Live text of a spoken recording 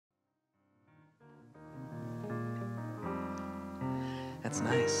That's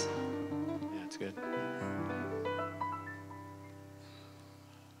nice. Yeah, it's good.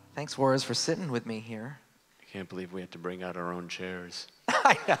 Thanks, Waris, for sitting with me here. I can't believe we had to bring out our own chairs.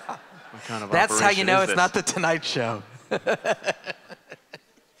 I know. What kind of That's how you operation know is it's this? not the Tonight Show.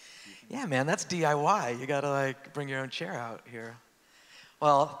 Yeah, man, that's DIY. You gotta like bring your own chair out here.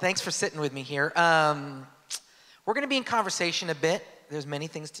 Well, thanks for sitting with me here. We're gonna be in conversation a bit. There's many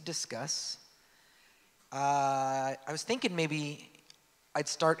things to discuss. I was thinking maybe I'd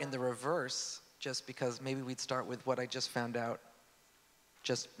start in the reverse, just because maybe we'd start with what I just found out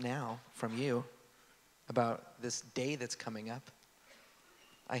just now from you about this day that's coming up.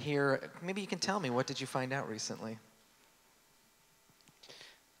 I hear, maybe you can tell me, what did you find out recently?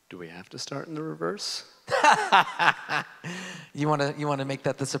 Do we have to start in the reverse? You wanna make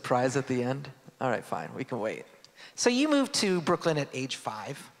that the surprise at the end? All right, fine, we can wait. So you moved to Brooklyn at age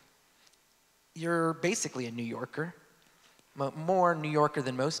 5. You're basically a New Yorker, more New Yorker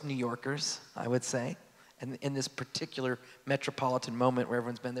than most New Yorkers, I would say, and in this particular metropolitan moment where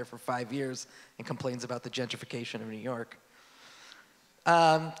everyone's been there for 5 years and complains about the gentrification of New York.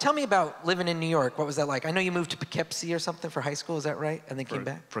 Tell me about living in New York. What was that like? I know you moved to Poughkeepsie or something for high school, is that right? And then came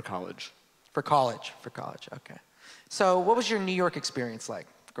back? For college. For college, okay. So what was your New York experience like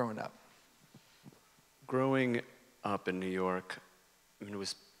growing up? Growing up in New York, I mean, it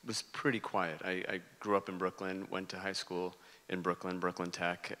was pretty quiet. I grew up in Brooklyn, went to high school in Brooklyn, Brooklyn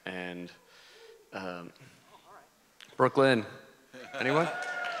Tech, and Brooklyn. Anyone?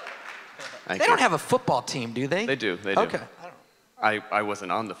 They don't have a football team, do they? They do, they do. Okay. I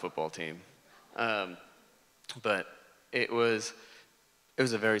wasn't on the football team, but it was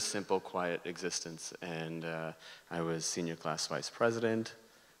a very simple, quiet existence, and I was senior class vice president.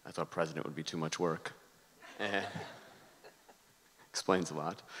 I thought president would be too much work, and explains a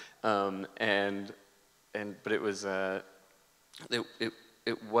lot. But it was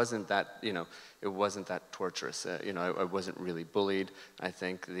it wasn't that, it wasn't that torturous. I wasn't really bullied. I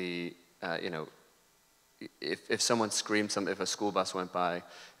think if someone screamed something, if a school bus went by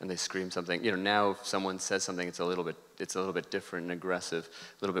and they screamed something, now if someone says something, it's a little bit different and aggressive,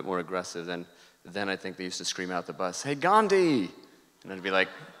 a little bit more aggressive. Then I think they used to scream out the bus, "Hey, Gandhi!" And I'd be like,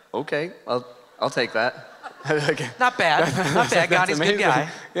 "Okay, I'll take that." Not bad, not bad. Gandhi's a good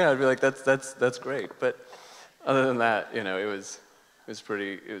guy. Yeah, I'd be like, "That's great." But other than that, it was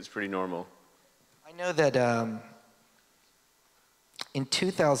pretty normal. I know that in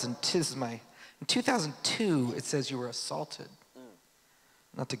 2002, it says you were assaulted.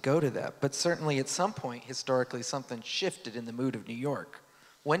 Not to go to that, but certainly at some point, historically, something shifted in the mood of New York.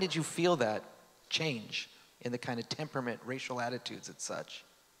 When did you feel that change in the kind of temperament, racial attitudes and such?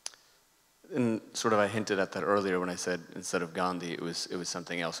 And sort of I hinted at that earlier when I said instead of Gandhi, it was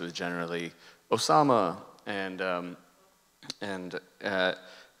something else. It was generally Osama,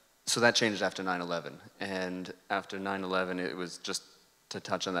 so that changed after 9/11. And after 9/11, it was just to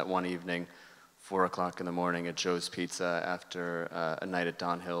touch on that one evening, 4 o'clock in the morning at Joe's Pizza after a night at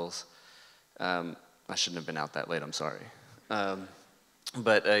Don Hill's. I shouldn't have been out that late, I'm sorry.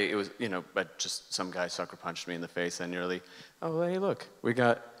 But it was, but just some guy sucker punched me in the face and nearly, oh, hey, look,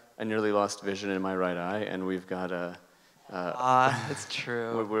 I nearly lost vision in my right eye, and we've got a... it's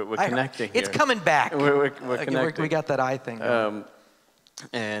true. We're connecting here. It's coming back. We're connecting. We got that eye thing going.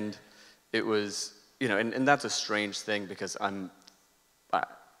 And it was, and that's a strange thing because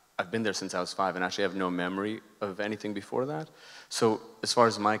I've been there since I was 5 and actually have no memory of anything before that. So as far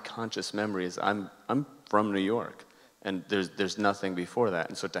as my conscious memory is, I'm from New York, and there's nothing before that.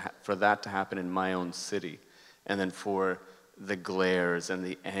 And so for that to happen in my own city, and then for the glares and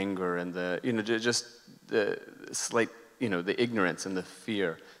the anger and the just the slight the ignorance and the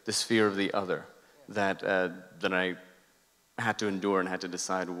fear, this fear of the other, that I had to endure and had to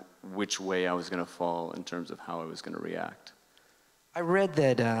decide which way I was going to fall in terms of how I was going to react. I read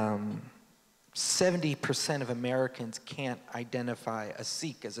that 70% of Americans can't identify a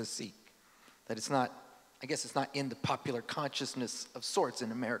Sikh as a Sikh. That it's not, I guess it's not in the popular consciousness of sorts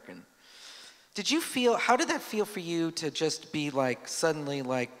in American. How did that feel for you to just be like suddenly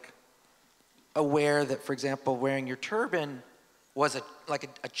like aware that, for example, wearing your turban was a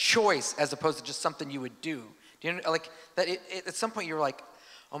choice as opposed to just something you would do? Do you know, like that at some point you were like,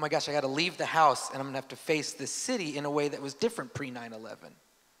 oh my gosh, I got to leave the house and I'm going to have to face this city in a way that was different pre-9/11.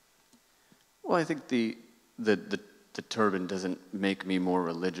 Well, I think the turban doesn't make me more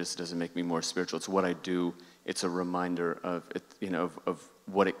religious, doesn't make me more spiritual. It's what I do. It's a reminder of it, of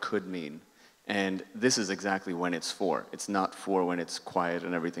what it could mean. And this is exactly when it's for. It's not for when it's quiet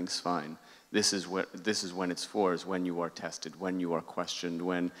and everything's fine. this is when it's for, is when you are tested, when you are questioned,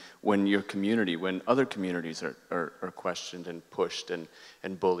 when your community, when other communities are questioned and pushed and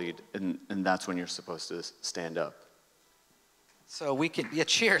bullied, and that's when you're supposed to stand up. So we can, yeah,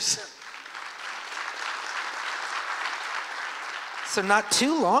 cheers. So not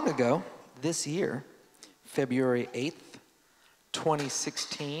too long ago, this year, February 8th,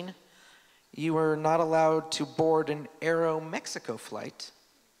 2016, you were not allowed to board an Aeromexico flight.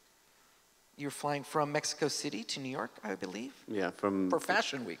 You were flying from Mexico City to New York, I believe? Yeah, for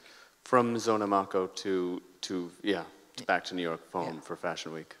Fashion Week. From Zonamaco to back to New York, home for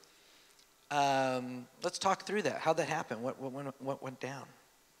Fashion Week. Let's talk through that. How'd that happen? What went down?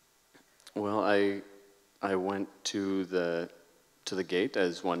 Well, I went to the gate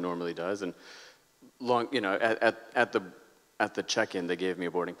as one normally does, and at the check-in they gave me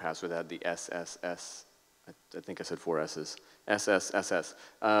a boarding pass that had the SSS. I think I said 4 S's. SSSS,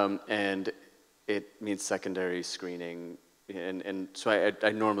 and it means secondary screening, and so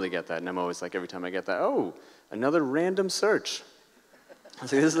I normally get that, and I'm always like, every time I get that, oh, another random search. I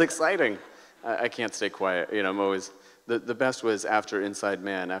was like, this is exciting. I can't stay quiet. I'm always, the best was after Inside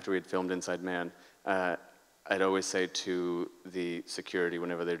Man, after we had filmed Inside Man, I'd always say to the security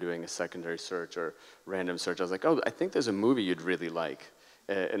whenever they're doing a secondary search or random search, I was like, oh, I think there's a movie you'd really like.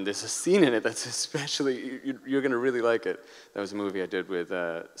 And there's a scene in it that's especially, you're going to really like it. That was a movie I did with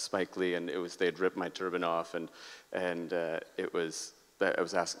Spike Lee, and they'd ripped my turban off, and it was, I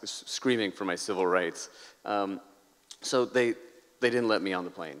was screaming for my civil rights. So they didn't let me on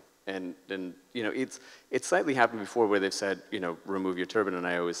the plane. And it's slightly happened before where they've said, remove your turban, and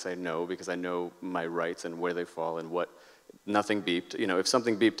I always say no, because I know my rights and where they fall and nothing beeped. If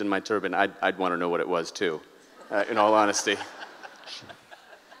something beeped in my turban, I'd want to know what it was too, in all honesty.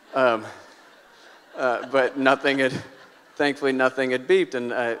 But thankfully nothing had beeped,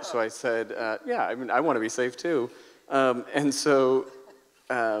 and so I said, yeah, I mean, I want to be safe too. And so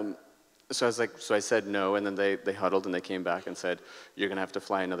I was like, so I said no, and then they huddled and they came back and said, you're gonna have to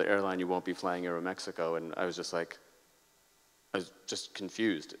fly another airline, you won't be flying Aeromexico. And I was just like, I was just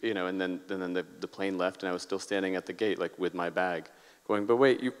confused, and then the plane left, and I was still standing at the gate, like with my bag, going, but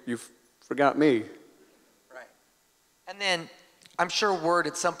wait, you forgot me. Right. And then I'm sure word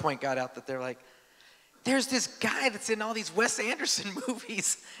at some point got out that they're like, there's this guy that's in all these Wes Anderson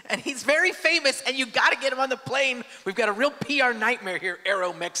movies, and he's very famous, and you gotta get him on the plane. We've got a real PR nightmare here,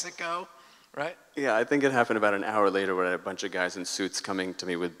 Aeromexico, right? Yeah, I think it happened about an hour later where I had a bunch of guys in suits coming to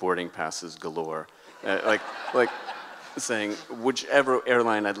me with boarding passes galore. Like saying, whichever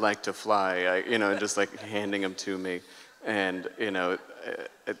airline I'd like to fly, and just like handing them to me. And, I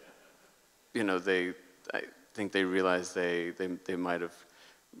think they realized they might have,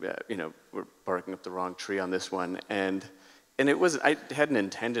 were barking up the wrong tree on this one. And it wasn't, I hadn't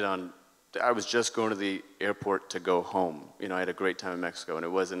intended on, I was just going to the airport to go home. I had a great time in Mexico, and it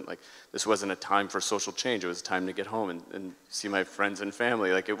wasn't like, this wasn't a time for social change. It was a time to get home and see my friends and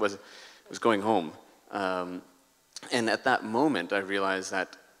family. Like it was going home. And at that moment, I realized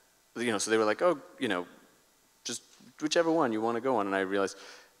that, so they were like, oh, just whichever one you want to go on. And I realized,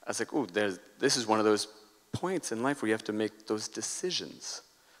 I was like, oh, this is one of those points in life where you have to make those decisions,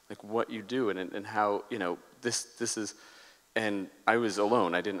 like what you do and how, this is, and I was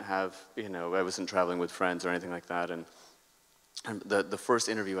alone. I didn't have, I wasn't traveling with friends or anything like that. And the first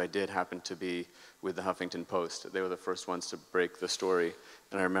interview I did happened to be with the Huffington Post. They were the first ones to break the story.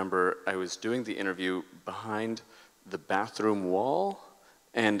 And I remember I was doing the interview behind the bathroom wall,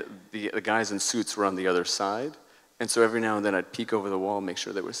 and the guys in suits were on the other side. And so every now and then I'd peek over the wall, make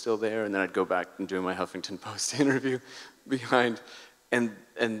sure they were still there, and then I'd go back and do my Huffington Post interview behind. And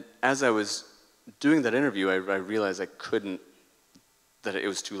as I was doing that interview, I realized that it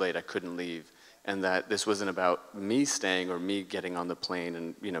was too late, I couldn't leave. And that this wasn't about me staying or me getting on the plane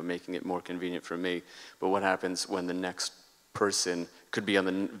and making it more convenient for me, but what happens when the next person could be on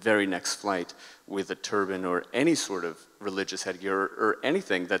the very next flight with a turban or any sort of religious headgear or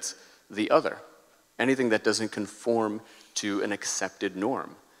anything that's the other. Anything that doesn't conform to an accepted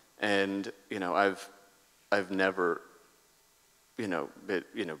norm. And I've never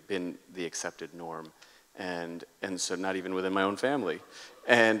been the accepted norm, and so not even within my own family.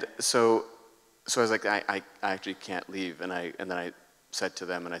 And so I was like, I actually can't leave. And then I said to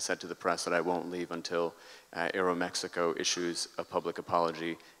them, and I said to the press that I won't leave until Aeromexico issues a public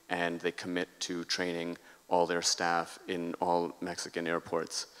apology and they commit to training all their staff in all Mexican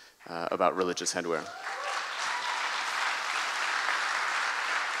airports about religious headwear.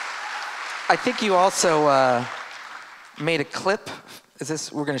 I think you also made a clip.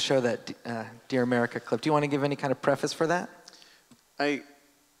 We're going to show that Dear America clip. Do you want to give any kind of preface for that?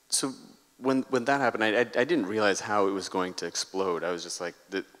 So when that happened, I didn't realize how it was going to explode. I was just like,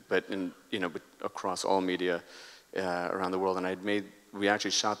 but across all media around the world, and we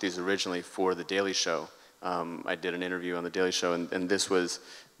actually shot these originally for The Daily Show. I did an interview on The Daily Show, and this was,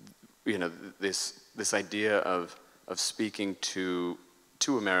 this idea of speaking to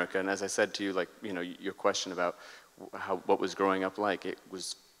America, and as I said to you, like, your question about what was growing up like, it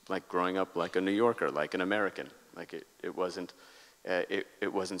was like growing up like a New Yorker, like an American, like it wasn't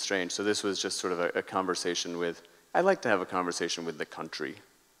strange. So this was just sort of a conversation with, I like to have a conversation with the country,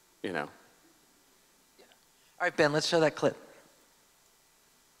 Yeah. All right, Ben, let's show that clip.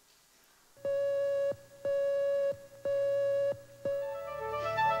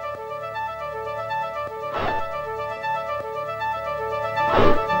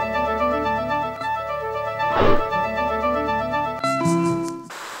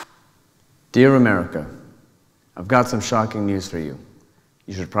 Dear America, I've got some shocking news for you.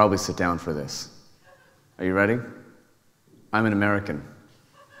 You should probably sit down for this. Are you ready? I'm an American,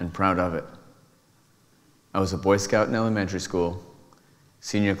 and proud of it. I was a Boy Scout in elementary school,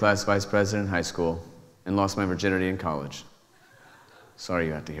 senior class vice president in high school, and lost my virginity in college. Sorry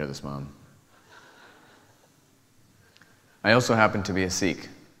you had to hear this, Mom. I also happen to be a Sikh,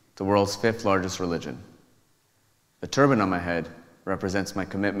 the world's 5th largest religion. The turban on my head represents my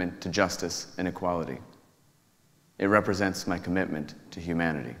commitment to justice and equality. It represents my commitment to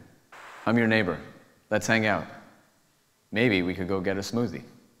humanity. I'm your neighbor. Let's hang out. Maybe we could go get a smoothie.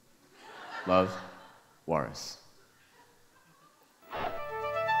 Love, Waris.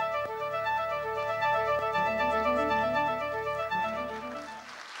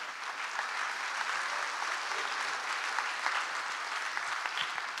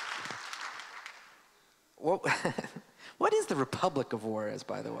 What is the Republic of Juarez,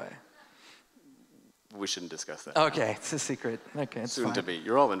 by the way? We shouldn't discuss that. Okay, it's a secret. Okay, it's soon fine. to be.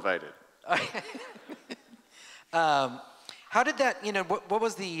 You're all invited. How did that? What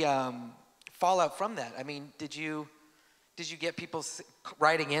was the fallout from that? I mean, did you get people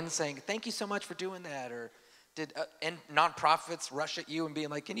writing in saying thank you so much for doing that, or did and nonprofits rush at you and being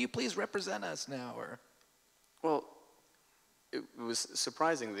like, can you please represent us now? Or well, it was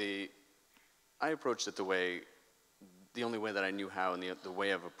surprising. I approached it the only way that I knew how, and the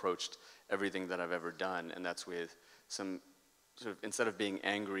way I've approached everything that I've ever done, and that's with some sort of, instead of being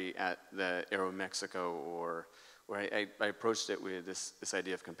angry at the Aeromexico, or I approached it with this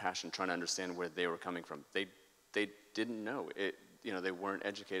idea of compassion, trying to understand where they were coming from. They didn't know it. They weren't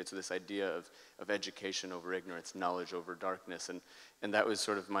educated. So this idea of education over ignorance, knowledge over darkness, and that was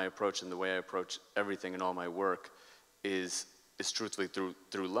sort of my approach, and the way I approach everything in all my work is truthfully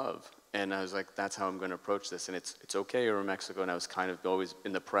through love. And I was like, that's how I'm going to approach this. And it's okay, Aeromexico. And I was kind of always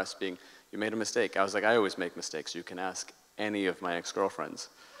in the press being, you made a mistake. I was like, I always make mistakes. You can ask any of my ex-girlfriends.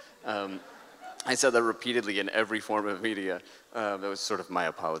 I said that repeatedly in every form of media. That was sort of my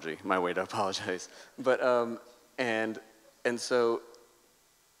apology, my way to apologize. But and so,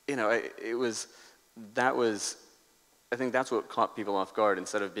 I think that's what caught people off guard.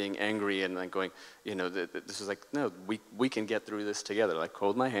 Instead of being angry and like going, this was like, no, we can get through this together. Like,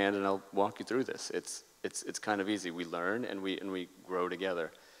 hold my hand and I'll walk you through this. It's kind of easy. We learn and we grow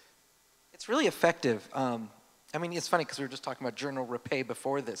together. it's really effective. I mean, it's funny because we were just talking about journal repay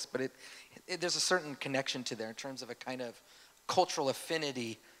before this, but there's a certain connection to there in terms of a kind of cultural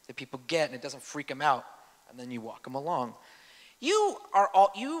affinity that people get, and it doesn't freak them out, and then you walk them along. You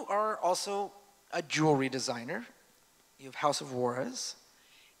are also a jewelry designer. You have House of Juarez,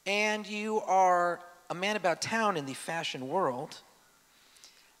 and you are a man about town in the fashion world.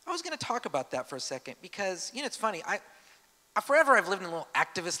 I was going to talk about that for a second because, it's funny. Forever I've lived in a little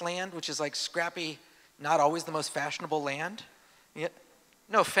activist land, which is like scrappy, not always the most fashionable land. Yeah,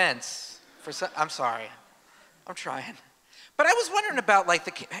 no offense. I'm sorry. I'm trying. But I was wondering about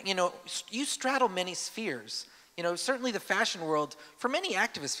you straddle many spheres. Certainly the fashion world, for many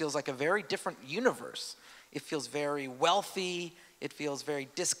activists, feels like a very different universe. It feels very wealthy. It feels very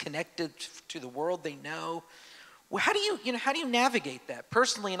disconnected to the world they know. Well, how do you navigate that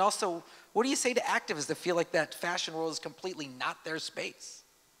personally, and also, what do you say to activists that feel like that fashion world is completely not their space?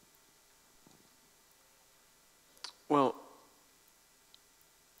 Well,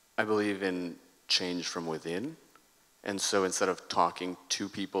 I believe in change from within, and so instead of talking to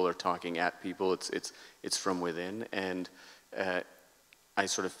people or talking at people, it's from within. And I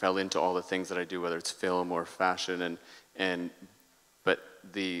sort of fell into all the things that I do, whether it's film or fashion, but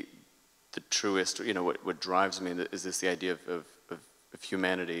the truest, what drives me is the idea of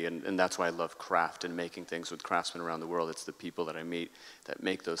humanity, and that's why I love craft and making things with craftsmen around the world. It's the people that I meet that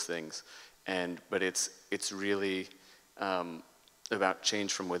make those things, but it's really about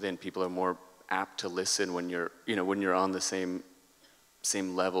change from within. People are more apt to listen when you're, when you're on the same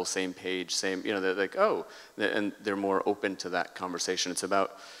level, same page, they're like, oh, and they're more open to that conversation.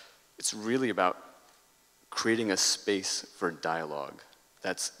 It's really about creating a space for dialogue.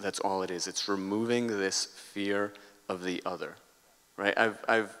 That's all it is. It's removing this fear of the other, right?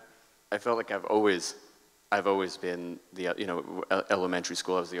 I felt like I've always been elementary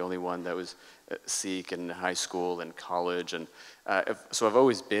school. I was the only one that was Sikh, in high school and college, and so I've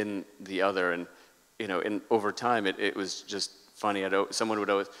always been the other. And and over time, it was just funny.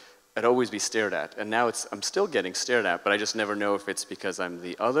 I'd always be stared at, and now I'm still getting stared at, but I just never know if it's because I'm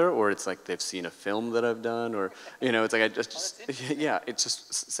the other, or it's like they've seen a film that I've done, or it's like yeah, it's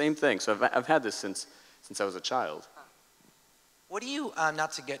just same thing. So I've had this since I was a child. What do you,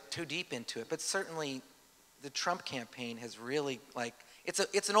 not to get too deep into it, but certainly the Trump campaign has really,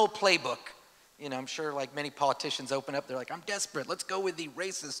 it's an old playbook. I'm sure like many politicians open up, they're like, I'm desperate, let's go with the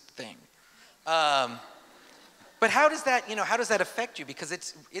racist thing. But how does that affect you? Because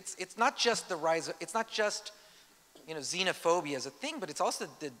it's not just the rise of, it's not just xenophobia as a thing, but it's also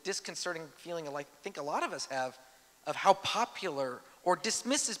the disconcerting feeling I think a lot of us have of how popular or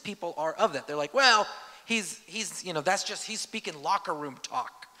dismissive people are of that. They're like, well, he's speaking locker room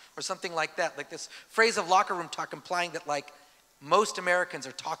talk or something like that. Like this phrase of locker room talk implying that like most Americans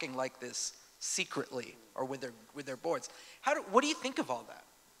are talking like this secretly or with their boards. What do you think of all that?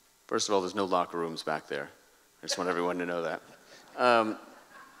 First of all, there's no locker rooms back there. I just want everyone to know that.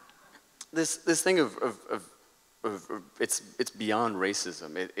 This thing of it's beyond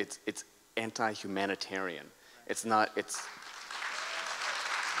racism. It's anti-humanitarian. It's not.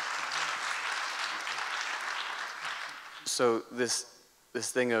 So this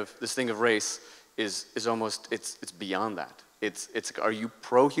thing of race is almost it's beyond that. It's are you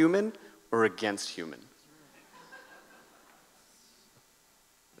pro-human or against human?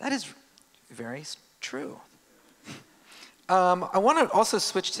 That is very true. I want to also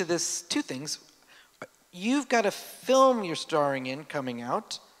switch to two things. You've got a film you're starring in coming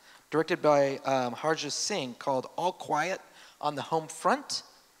out, directed by Harjit Singh, called All Quiet on the Home Front.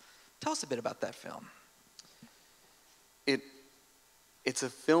 Tell us a bit about that film. It's a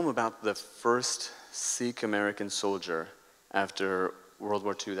film about the first Sikh American soldier after World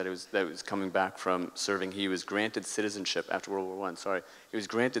War II that was coming back from serving. He was granted citizenship after World War I. Sorry, he was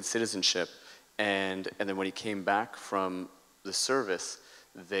granted citizenship, and then when he came back from the service,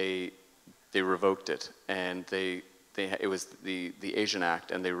 they revoked it, and it was the Asian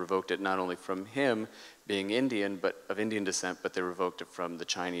Act, and they revoked it not only from him being Indian, but of Indian descent, but they revoked it from the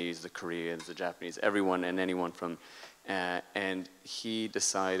Chinese, the Koreans, the Japanese, everyone and anyone from. And he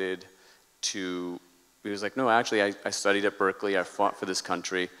decided he was like, no, actually, I studied at Berkeley. I fought for this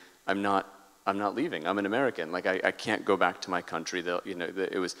country. I'm not leaving. I'm an American. Like I can't go back to my country.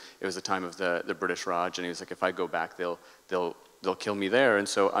 It was the time of the British Raj, and he was like, if I go back, they'll kill me there, and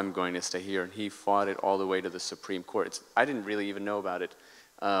so I'm going to stay here. And he fought it all the way to the Supreme Court. I didn't really even know about it,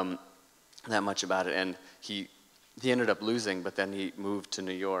 that much about it, and he ended up losing. But then he moved to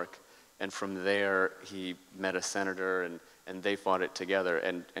New York, and from there he met a senator, and they fought it together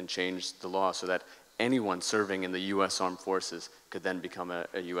and changed the law so that anyone serving in the U.S. Armed Forces could then become a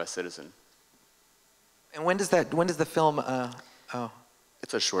U.S. citizen. And when does the film?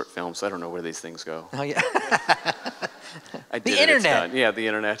 It's a short film, so I don't know where these things go. Oh yeah. The internet. Yeah, the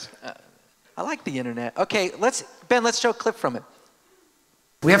internet. I like the internet. Okay, let's show a clip from it.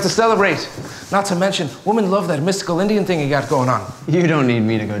 We have to celebrate. Not to mention, women love that mystical Indian thing you got going on. You don't need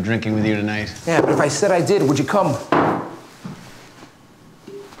me to go drinking with you tonight. Yeah, but if I said I did, would you come?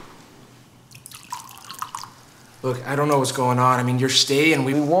 Look, I don't know what's going on. I mean, you're staying.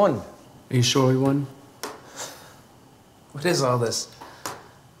 We won. Are you sure we won? What is all this?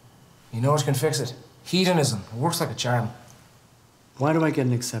 You know what can fix it? Hedonism. It works like a charm. Why do I get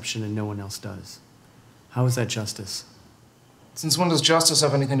an exception and no one else does? How is that justice? Since when does justice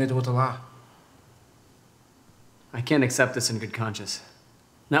have anything to do with the law? I can't accept this in good conscience.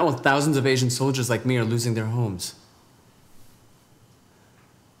 Not while thousands of Asian soldiers like me are losing their homes.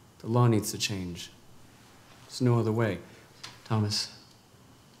 The law needs to change. There's no other way. Thomas,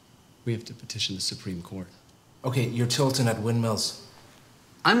 we have to petition the Supreme Court. Okay, you're tilting at windmills.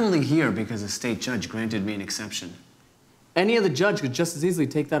 I'm only here because a state judge granted me an exception. Any other judge could just as easily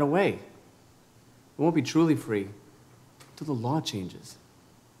take that away. It won't be truly free until the law changes.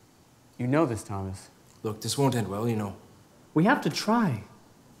 You know this, Thomas. Look, this won't end well, you know. We have to try.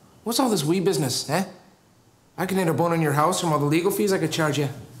 What's all this we business, eh? I can enter bone in your house from all the legal fees I could charge you.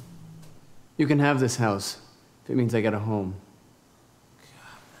 You can have this house if it means I get a home.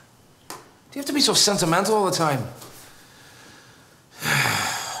 Do you have to be so sentimental all the time?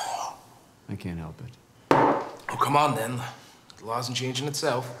 I can't help it. Oh, come on then. The law isn't changing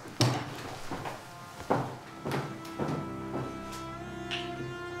itself.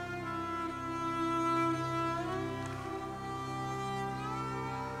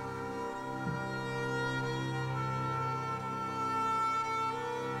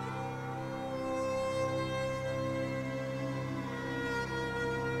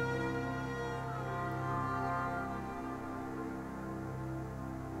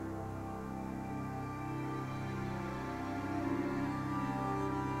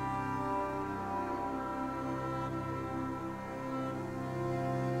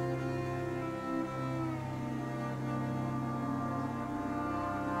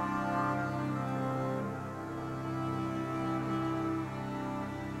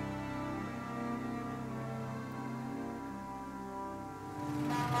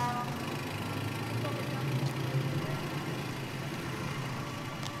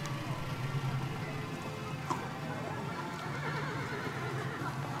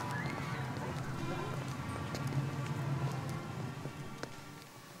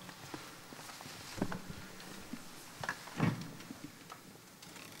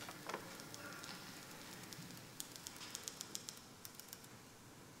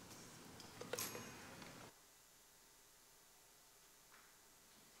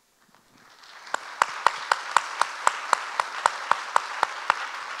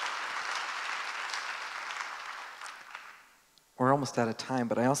 We're almost out of time,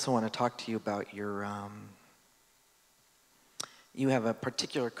 but I also want to talk to you about your, you have a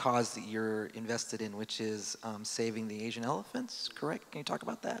particular cause that you're invested in, which is saving the Asian elephants, correct? Can you talk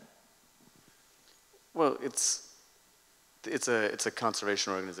about that? Well, it's a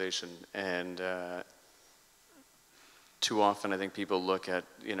conservation organization, and too often I think people look at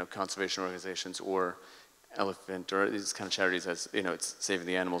conservation organizations or elephant or these kind of charities as it's saving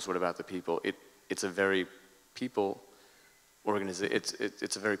the animals. What about the people? It's a very people organization.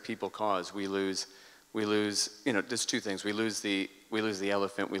 It's a very people cause. We lose. There's two things. We lose the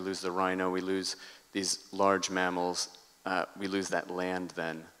elephant. We lose the rhino. We lose these large mammals. We lose that land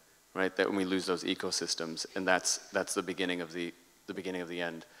then. Right, that when we lose those ecosystems, and that's the beginning of the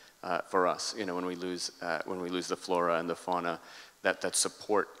end for us. When we lose the flora and the fauna that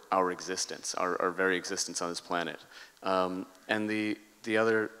support our existence, our very existence on this planet. And the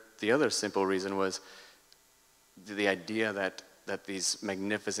other simple reason was the idea that these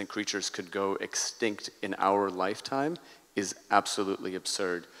magnificent creatures could go extinct in our lifetime is absolutely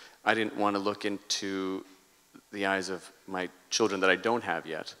absurd. I didn't want to look into the eyes of my children that I don't have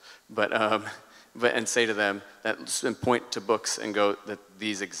yet, but and say to them and point to books and go that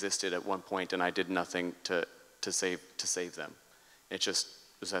these existed at one point and I did nothing to save them. It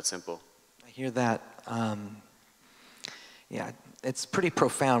was that simple. I hear that. Yeah, it's pretty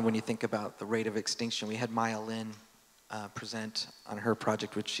profound when you think about the rate of extinction. We had Maya Lin present on her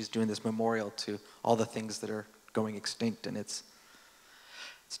project, which she's doing this memorial to all the things that are going extinct, and it's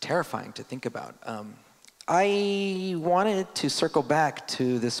terrifying to think about. I wanted to circle back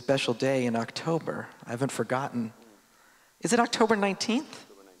to this special day in October. I haven't forgotten. Is it October 19th?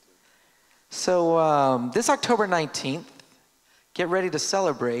 October 19th. So this October 19th, get ready to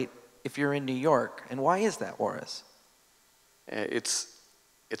celebrate if you're in New York. And why is that, Waris? I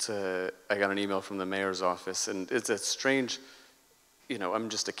got an email from the mayor's office, and it's a strange, I'm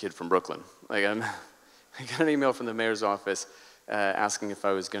just a kid from Brooklyn. I got an email from the mayor's office asking if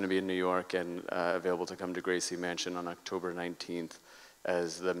I was going to be in New York and available to come to Gracie Mansion on October 19th,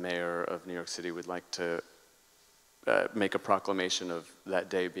 as the mayor of New York City would like to make a proclamation of that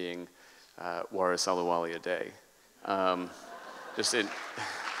day being Waris Ahluwalia Day. I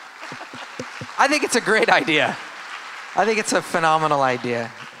think it's a great idea. I think it's a phenomenal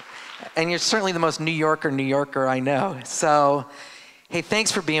idea. And you're certainly the most New Yorker I know. So, hey, thanks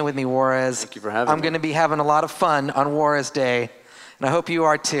for being with me, Waris. Thank you for having me. I'm going to be having a lot of fun on Waris Day. And I hope you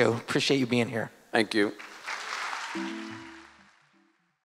are too. Appreciate you being here. Thank you.